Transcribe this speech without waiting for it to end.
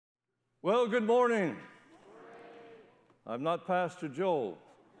Well, good morning. I'm not Pastor Joel.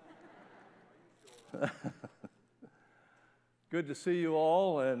 Good to see you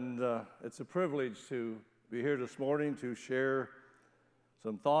all, and it's a privilege to be here this morning to share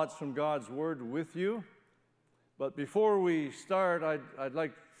some thoughts from God's Word with you. But before we start, I'd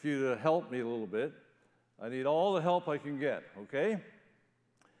like for you to help me a little bit. I need all the help I can get, okay?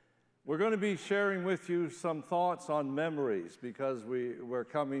 We're going to be sharing with you some thoughts on memories because we're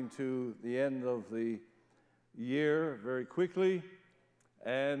coming to the end of the year very quickly,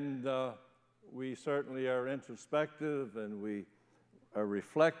 and we certainly are introspective and we are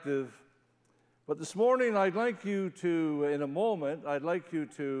reflective. But this morning I'd like you to, in a moment, I'd like you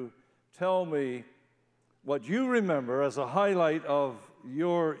to tell me what you remember as a highlight of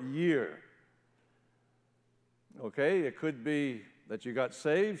your year. Okay, it could be that you got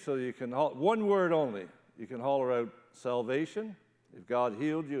saved, so you can, one word only, you can holler out salvation. If God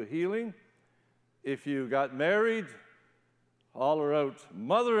healed you, healing. If you got married, holler out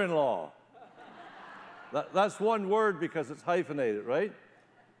mother-in-law. That's one word because it's hyphenated, right?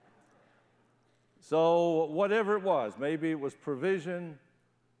 So whatever it was, maybe it was provision,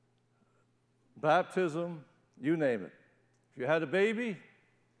 baptism, you name it. If you had a baby,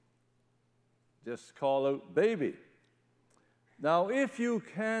 just call out baby. Now, if you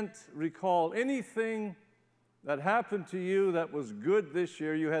can't recall anything that happened to you that was good this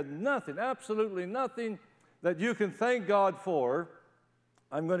year, you had nothing, absolutely nothing that you can thank God for,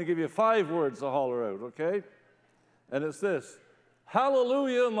 I'm going to give you 5 words to holler out, okay? And it's this: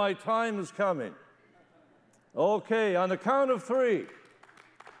 hallelujah, my time is coming. Okay, on the count of 3.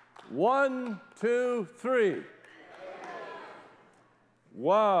 1, 2, 3.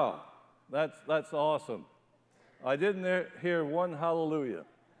 Wow, that's awesome. I didn't hear one hallelujah.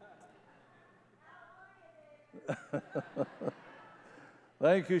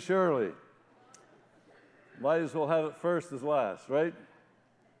 Thank you, Shirley. Might as well have it first as last, right?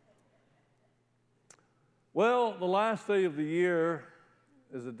 Well, the last day of the year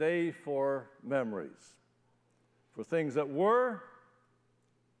is a day for memories, for things that were,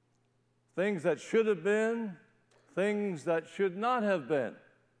 things that should have been, things that should not have been.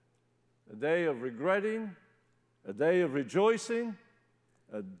 A day of regretting, a day of rejoicing,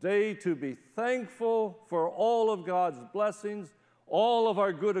 a day to be thankful for all of God's blessings, all of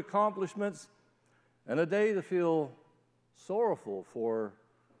our good accomplishments, and a day to feel sorrowful for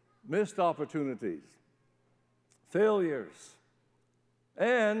missed opportunities, failures,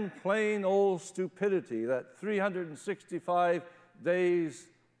 and plain old stupidity that 365 days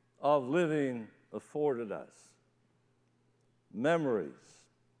of living afforded us. Memories.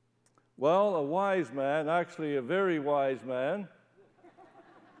 Well, a wise man, actually a very wise man,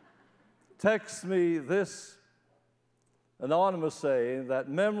 texts me this anonymous saying that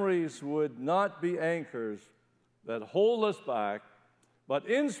memories would not be anchors that hold us back, but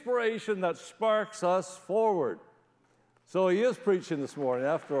inspiration that sparks us forward. So he is preaching this morning,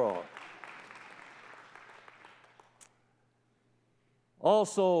 after all.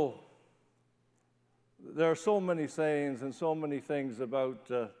 Also, there are so many sayings and so many things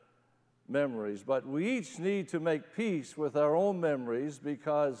about memories, but we each need to make peace with our own memories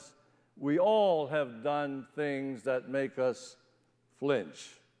because we all have done things that make us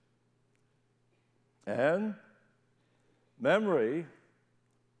flinch. And memory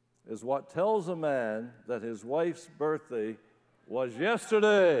is what tells a man that his wife's birthday was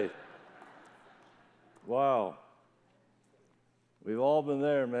yesterday. Wow. We've all been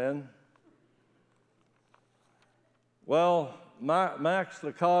there, man. Well, Max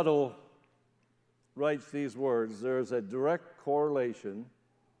Lucado writes these words: there is a direct correlation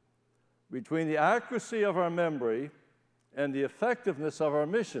between the accuracy of our memory and the effectiveness of our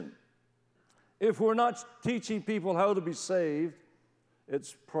mission. If we're not teaching people how to be saved,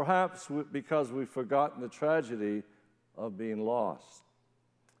 it's perhaps because we've forgotten the tragedy of being lost.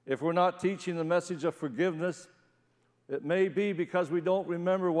 If we're not teaching the message of forgiveness, it may be because we don't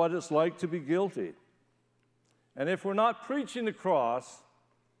remember what it's like to be guilty. And if we're not preaching the cross,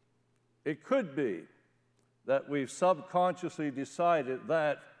 it could be that we've subconsciously decided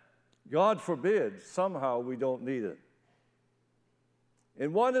that, God forbid, somehow we don't need it.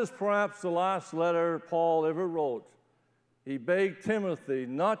 In what is perhaps the last letter Paul ever wrote, he begged Timothy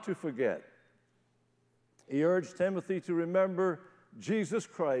not to forget. He urged Timothy to remember Jesus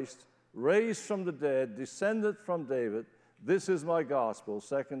Christ, raised from the dead, descended from David. This is my gospel,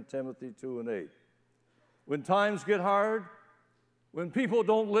 2 Timothy 2 and 8. When times get hard, when people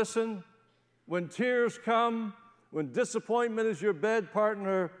don't listen, when tears come, when disappointment is your bed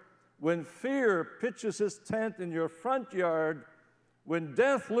partner, when fear pitches his tent in your front yard, When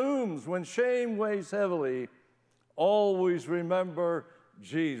death looms, when shame weighs heavily, always remember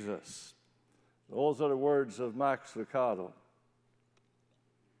Jesus. Those are the words of Max Lucado.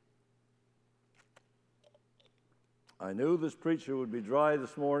 I knew this preacher would be dry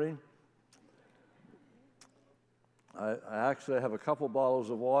this morning. I actually have a couple bottles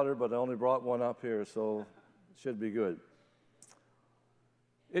of water, but I only brought one up here, so it should be good.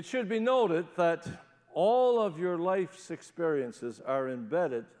 It should be noted that all of your life's experiences are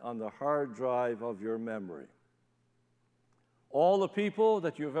embedded on the hard drive of your memory. All the people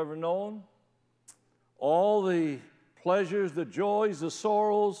that you've ever known, all the pleasures, the joys, the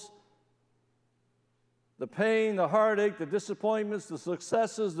sorrows, the pain, the heartache, the disappointments, the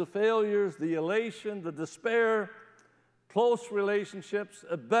successes, the failures, the elation, the despair, close relationships,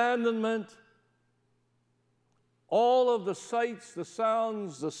 abandonment, all of the sights, the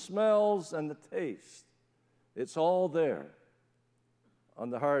sounds, the smells, and the taste. It's all there on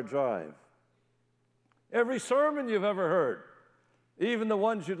the hard drive. Every sermon you've ever heard, even the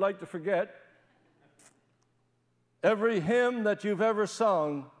ones you'd like to forget, every hymn that you've ever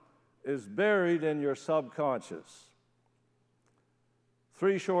sung is buried in your subconscious.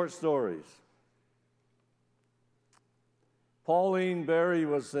 3 short stories. Pauline Berry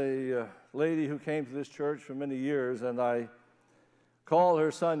was a lady who came to this church for many years, and I called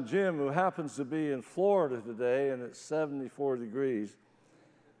her son Jim, who happens to be in Florida today, and it's 74 degrees.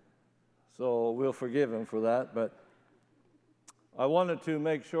 So we'll forgive him for that, but I wanted to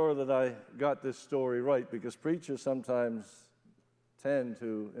make sure that I got this story right, because preachers sometimes tend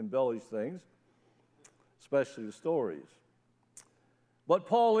to embellish things, especially the stories. But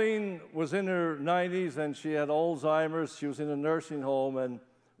Pauline was in her 90s, and she had Alzheimer's. She was in a nursing home, and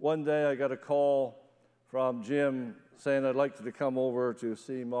one day I got a call from Jim saying, I'd like you to come over to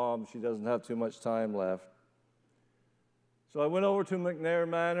see Mom. She doesn't have too much time left. So I went over to McNair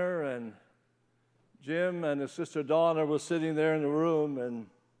Manor, and Jim and his sister Donna were sitting there in the room, and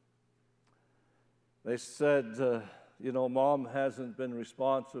they said, Mom hasn't been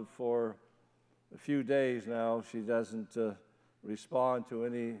responsive for a few days now. She doesn't respond to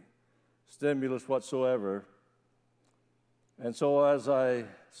any stimulus whatsoever. And so as I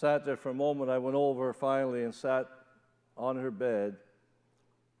sat there for a moment, I went over finally and sat on her bed,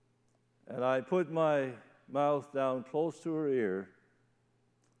 and I put my mouth down close to her ear,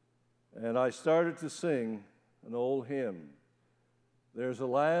 and I started to sing an old hymn. There's a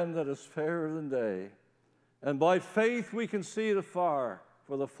land that is fairer than day, and by faith we can see it afar,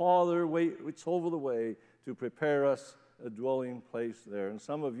 for the Father waits over the way to prepare us a dwelling place there. And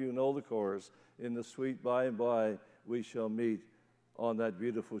some of you know the chorus, in the sweet by and by we shall meet on that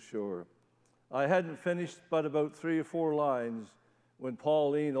beautiful shore. I hadn't finished but about 3 or 4 lines when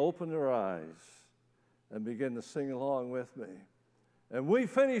Pauline opened her eyes and began to sing along with me. And we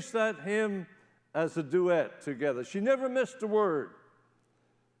finished that hymn as a duet together. She never missed a word.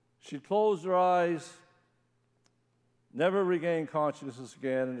 She closed her eyes, never regained consciousness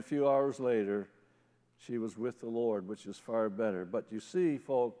again, and a few hours later, she was with the Lord, which is far better. But you see,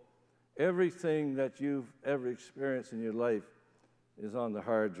 folk, everything that you've ever experienced in your life is on the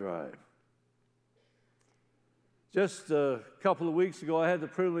hard drive. Just a couple of weeks ago, I had the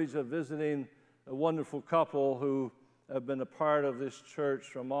privilege of visiting a wonderful couple who have been a part of this church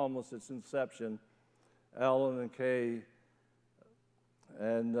from almost its inception, Alan and Kay,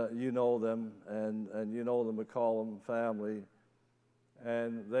 and you know them, and you know the McCollum family,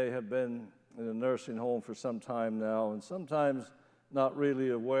 and they have been in a nursing home for some time now, and sometimes not really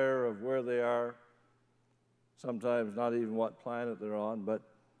aware of where they are, sometimes not even what planet they're on. But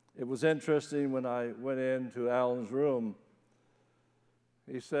it was interesting when I went into Alan's room.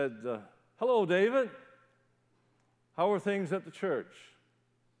 He said, hello, David. How are things at the church?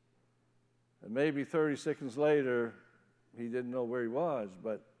 And maybe 30 seconds later, he didn't know where he was,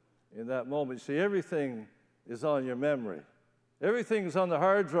 but in that moment, you see, everything is on your memory. Everything is on the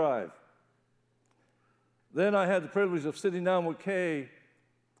hard drive. Then I had the privilege of sitting down with Kay,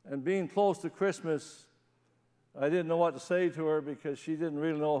 and being close to Christmas, I didn't know what to say to her because she didn't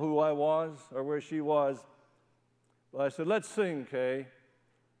really know who I was or where she was. But I said, let's sing, Kay.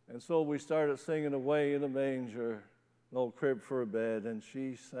 And so we started singing Away in a Manger, an old crib for a bed, and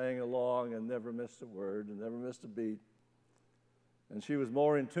she sang along and never missed a word and never missed a beat. And she was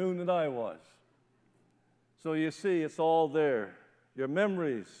more in tune than I was. So you see, it's all there. Your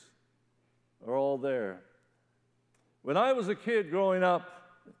memories are all there. When I was a kid growing up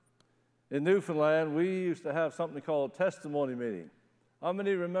in Newfoundland, we used to have something called a testimony meeting. How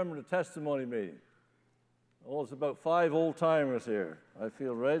many remember the testimony meeting? Oh, it's about 5 old-timers here. I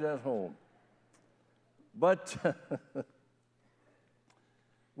feel right at home. But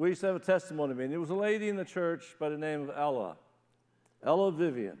we used to have a testimony meeting. There was a lady in the church by the name of Ella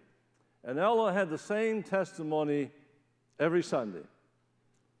Vivian. And Ella had the same testimony every Sunday.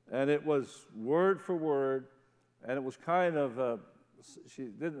 And it was word for word, and it was kind of, she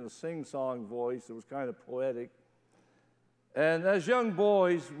did it in a sing-song voice. It was kind of poetic. And as young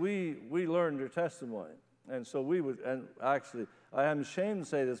boys, we learned her testimony. And so we would, and actually, I am ashamed to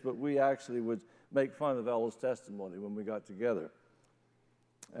say this, but we actually would make fun of Ella's testimony when we got together.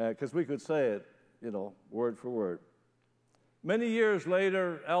 Because we could say it, word for word. Many years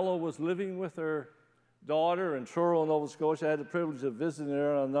later, Ella was living with her daughter in Truro, Nova Scotia. I had the privilege of visiting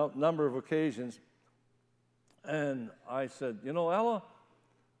her on a number of occasions. And I said, Ella,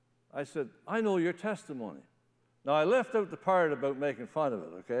 I said, I know your testimony. Now, I left out the part about making fun of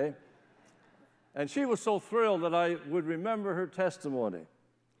it, okay? And she was so thrilled that I would remember her testimony.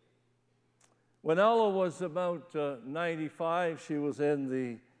 When Ella was about 95, she was in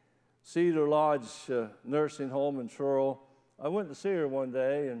the Cedar Lodge nursing home in Truro. I went to see her one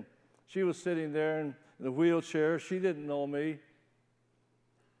day, and she was sitting there in a wheelchair. She didn't know me.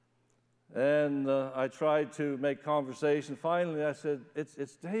 And I tried to make conversation. Finally, I said,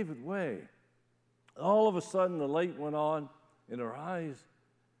 it's David Way. All of a sudden, the light went on in her eyes,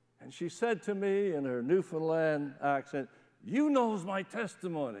 and she said to me in her Newfoundland accent, "You knows my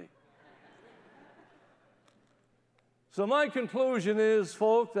testimony." So my conclusion is,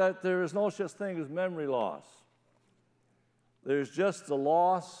 folk, that there is no such thing as memory loss. There's just the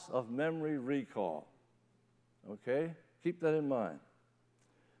loss of memory recall. Okay? Keep that in mind.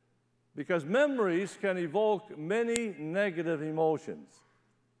 Because memories can evoke many negative emotions.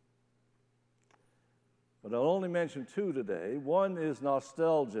 But I'll only mention two today. One is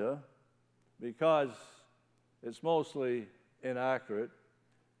nostalgia, because it's mostly inaccurate,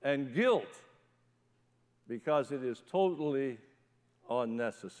 and guilt, because it is totally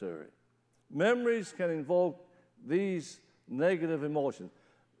unnecessary. Memories can invoke these negative emotions.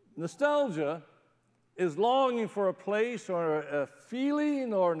 Nostalgia is longing for a place or a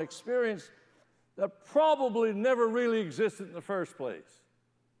feeling or an experience that probably never really existed in the first place.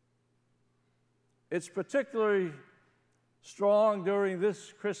 It's particularly strong during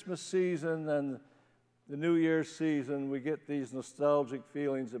this Christmas season and the New Year's season. We get these nostalgic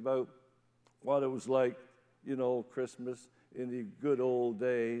feelings about what it was like, Christmas in the good old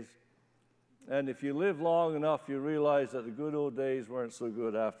days. And if you live long enough, you realize that the good old days weren't so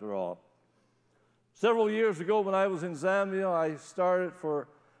good after all. Several years ago, when I was in Zambia, I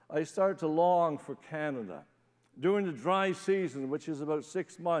started to long for Canada. During the dry season, which is about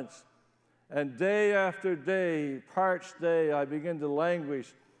 6 months, and day after day, parched day, I began to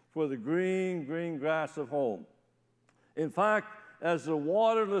languish for the green, green grass of home. In fact, as the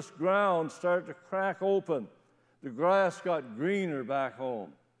waterless ground started to crack open, the grass got greener back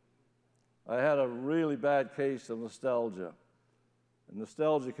home. I had a really bad case of nostalgia. And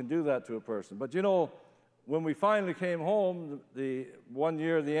nostalgia can do that to a person. But when we finally came home, the one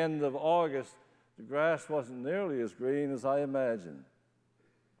year, the end of August, the grass wasn't nearly as green as I imagined.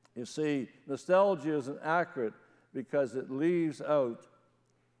 You see, nostalgia isn't accurate because it leaves out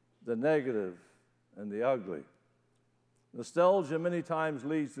the negative and the ugly. Nostalgia many times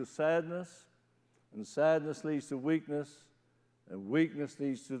leads to sadness, and sadness leads to weakness, and weakness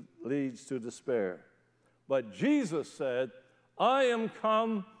leads to despair. But Jesus said, "I am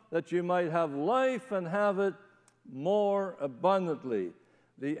come that you might have life and have it more abundantly."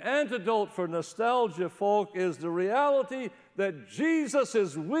 The antidote for nostalgia, folk, is the reality that Jesus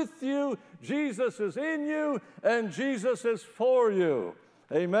is with you, Jesus is in you, and Jesus is for you.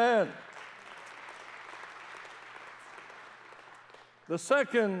 Amen. The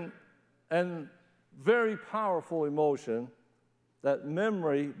second and very powerful emotion that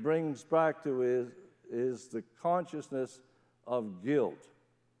memory brings back to is the consciousness of guilt.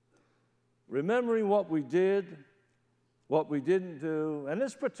 Remembering what we did, what we didn't do, and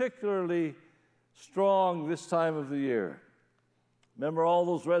it's particularly strong this time of the year. Remember all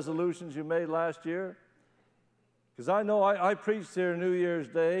those resolutions you made last year? Because I know I preached here New Year's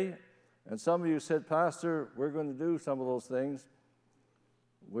Day, and some of you said, "Pastor, we're going to do some of those things."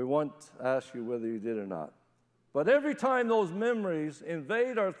 We won't ask you whether you did or not. But every time those memories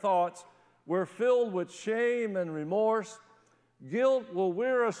invade our thoughts, we're filled with shame and remorse. Guilt will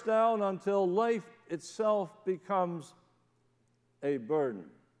wear us down until life itself becomes a burden.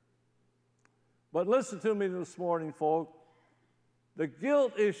 But listen to me this morning, folks. The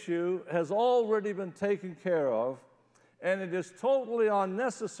guilt issue has already been taken care of, and it is totally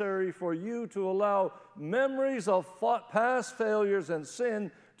unnecessary for you to allow memories of past failures and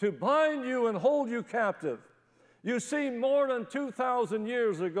sin to bind you and hold you captive. You see, more than 2,000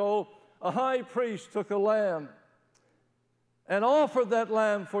 years ago, a high priest took a lamb and offered that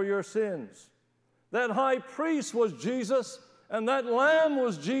lamb for your sins. That high priest was Jesus, and that lamb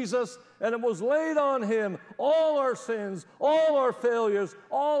was Jesus, and it was laid on him all our sins, all our failures,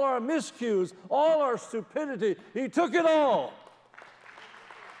 all our miscues, all our stupidity. He took it all.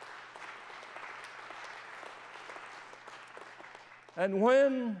 And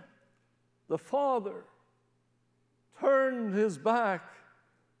when the Father turned his back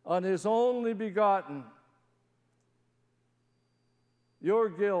on his only begotten, your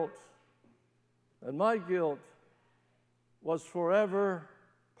guilt and my guilt was forever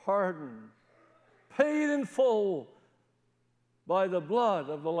pardoned, paid in full by the blood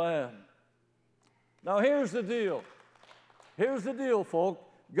of the Lamb. Now here's the deal. Here's the deal, folk.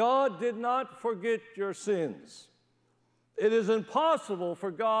 God did not forget your sins. It is impossible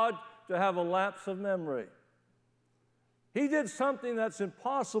for God to have a lapse of memory. He did something that's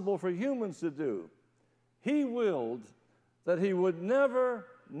impossible for humans to do. He willed that he would never,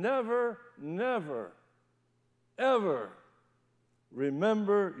 never, never, ever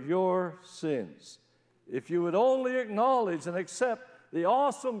remember your sins. If you would only acknowledge and accept the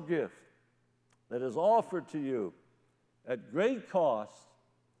awesome gift that is offered to you at great cost,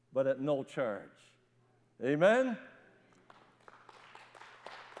 but at no charge. Amen?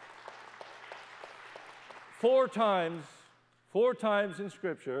 Four times in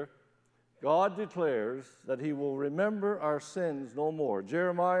Scripture, God declares that he will remember our sins no more.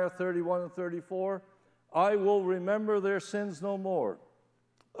 Jeremiah 31 and 34, I will remember their sins no more.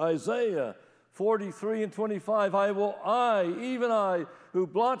 Isaiah 43 and 25, even I, who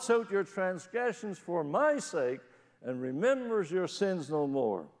blots out your transgressions for my sake and remembers your sins no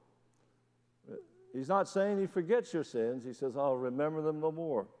more. He's not saying he forgets your sins. He says, I'll remember them no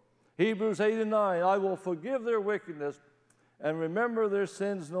more. Hebrews 8 and 9, I will forgive their wickedness and remember their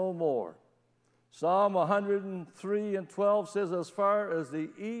sins no more. Psalm 103 and 12 says, as far as the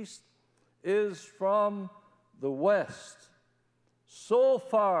east is from the west, so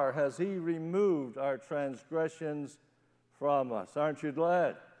far has he removed our transgressions from us. Aren't you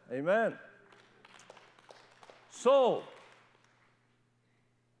glad? Amen. So,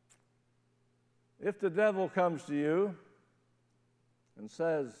 if the devil comes to you and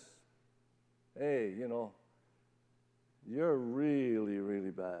says, hey, you're really,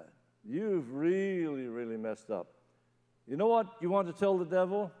 really bad. You've really, really messed up. You know what you want to tell the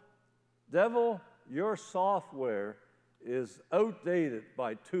devil? Devil, your software is outdated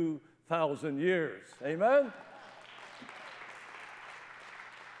by 2,000 years. Amen?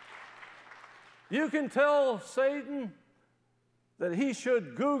 You can tell Satan that he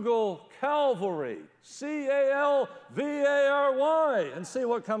should Google Calvary, C-A-L-V-A-R-Y, and see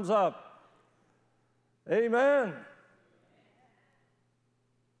what comes up. Amen.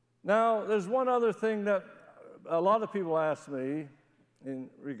 Now, there's one other thing that a lot of people ask me in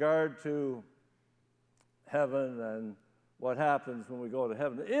regard to heaven and what happens when we go to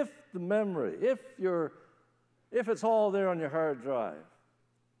heaven. If the memory, if it's all there on your hard drive,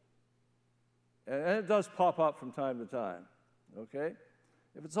 and it does pop up from time to time, okay?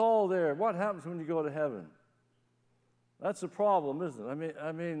 If it's all there, what happens when you go to heaven? That's a problem, isn't it?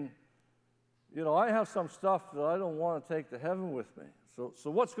 I mean, I have some stuff that I don't want to take to heaven with me.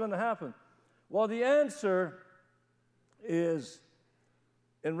 So what's going to happen? Well, the answer is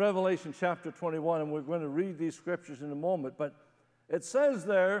in Revelation chapter 21, and we're going to read these scriptures in a moment, but it says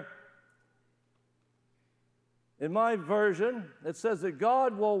there, in my version, it says that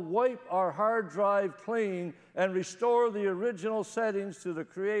God will wipe our hard drive clean and restore the original settings to the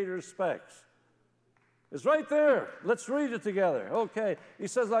Creator's specs. It's right there. Let's read it together. Okay. He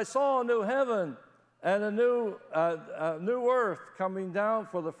says, I saw a new heaven and a new earth coming down,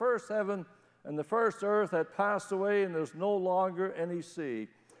 for the first heaven and the first earth had passed away, and there's no longer any sea.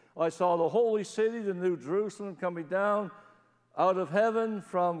 I saw the holy city, the new Jerusalem, coming down out of heaven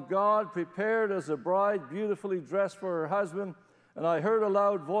from God, prepared as a bride beautifully dressed for her husband. And I heard a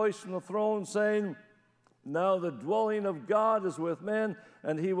loud voice from the throne saying, now the dwelling of God is with men,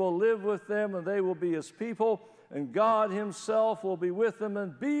 and he will live with them, and they will be his people, and God himself will be with them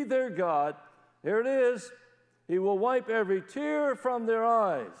and be their God. Here it is. He will wipe every tear from their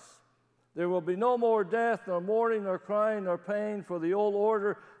eyes. There will be no more death, nor mourning, nor crying, nor pain, for the old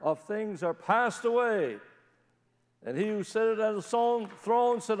order of things are passed away. And he who sat at his own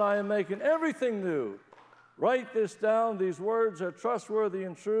throne said, I am making everything new. Write this down. These words are trustworthy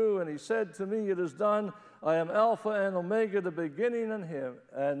and true. And he said to me, it is done. I am Alpha and Omega, the beginning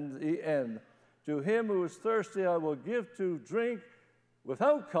and the end. To him who is thirsty I will give to drink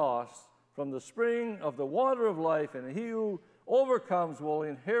without cost from the spring of the water of life, and he who overcomes will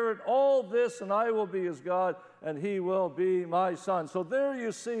inherit all this, and I will be his God, and he will be my son. So there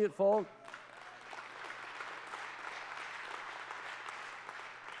you see it, folks.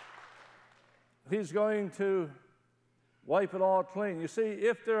 He's going to wipe it all clean. You see,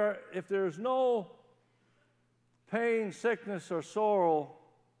 if there's no pain, sickness, or sorrow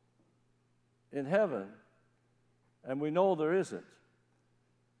in heaven, and we know there isn't,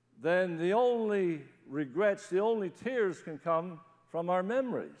 then the only regrets, the only tears can come from our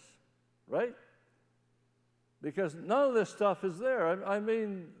memories, right? Because none of this stuff is there. I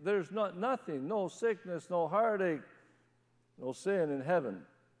mean, there's nothing, no sickness, no heartache, no sin in heaven.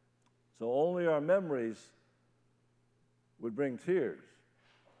 So only our memories would bring tears.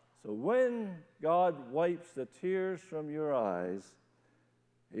 So when God wipes the tears from your eyes,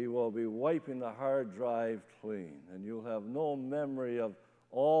 he will be wiping the hard drive clean, and you'll have no memory of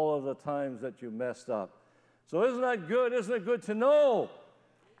all of the times that you messed up. So isn't that good? Isn't it good to know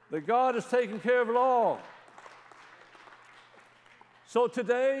that God is taking care of it all? So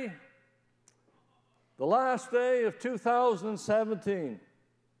today, the last day of 2017,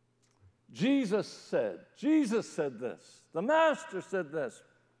 Jesus said this, the Master said this: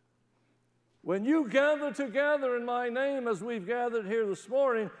 when you gather together in my name as we've gathered here this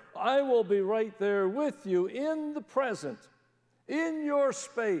morning, I will be right there with you in the present, in your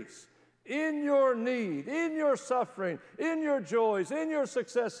space, in your need, in your suffering, in your joys, in your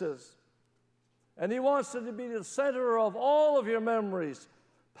successes. And he wants it to be the center of all of your memories,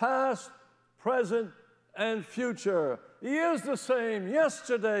 past, present, and future. He is the same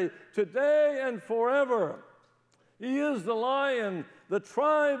yesterday, today, and forever. He is the Lion, the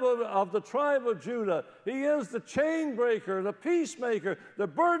tribe of the tribe of Judah. He is the chain breaker, the peacemaker, the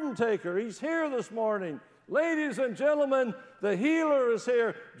burden taker. He's here this morning. Ladies and gentlemen, the healer is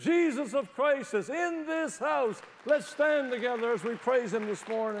here. Jesus of Christ is in this house. Let's stand together as we praise him this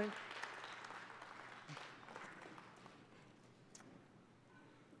morning.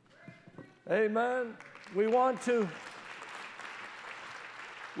 Amen. We want to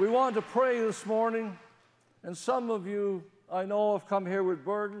pray this morning. And some of you, I know, have come here with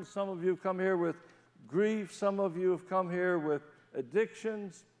burdens. Some of you have come here with grief. Some of you have come here with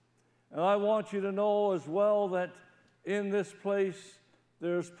addictions. And I want you to know as well that in this place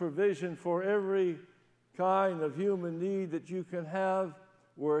there's provision for every kind of human need that you can have.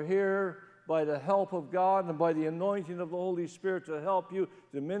 We're here by the help of God and by the anointing of the Holy Spirit to help you,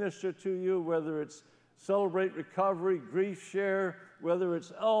 to minister to you, whether it's Celebrate Recovery, Grief Share, whether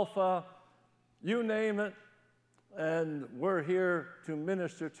it's Alpha, you name it, and we're here to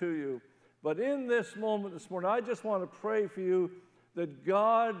minister to you. But in this moment this morning, I just want to pray for you that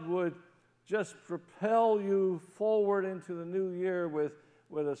God would just propel you forward into the new year with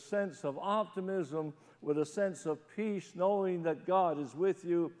a sense of optimism, with a sense of peace, knowing that God is with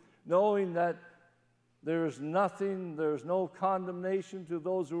you, knowing that there's no condemnation to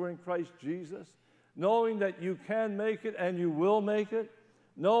those who are in Christ Jesus, knowing that you can make it and you will make it,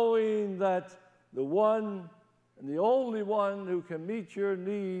 knowing that the one and the only one who can meet your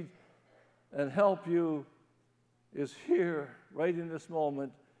need and help you is here right in this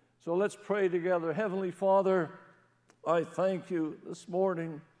moment. So let's pray together. Heavenly Father, I thank you this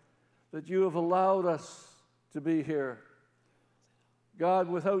morning that you have allowed us to be here. God,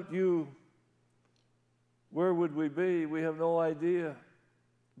 without you, where would we be? We have no idea.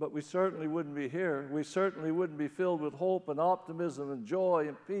 But we certainly wouldn't be here. We certainly wouldn't be filled with hope and optimism and joy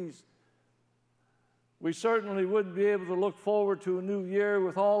and peace. We certainly wouldn't be able to look forward to a new year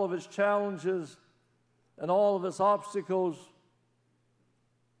with all of its challenges and all of its obstacles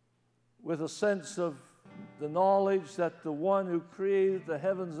with a sense of the knowledge that the one who created the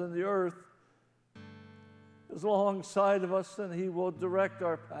heavens and the earth is alongside of us and he will direct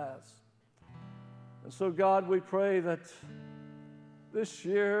our paths. And so, God, we pray that this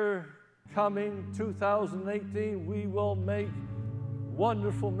year coming, 2018, we will make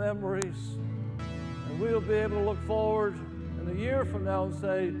wonderful memories. And we'll be able to look forward in a year from now and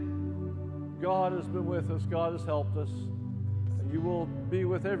say, God has been with us, God has helped us. And you will be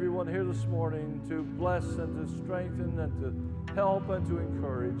with everyone here this morning to bless and to strengthen and to help and to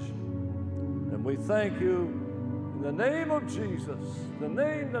encourage. And we thank you in the name of Jesus, the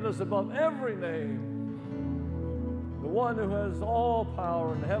name that is above every name, the one who has all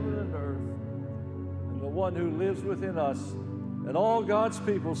power in heaven and earth, and the one who lives within us. And all God's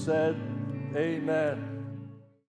people said, Amen.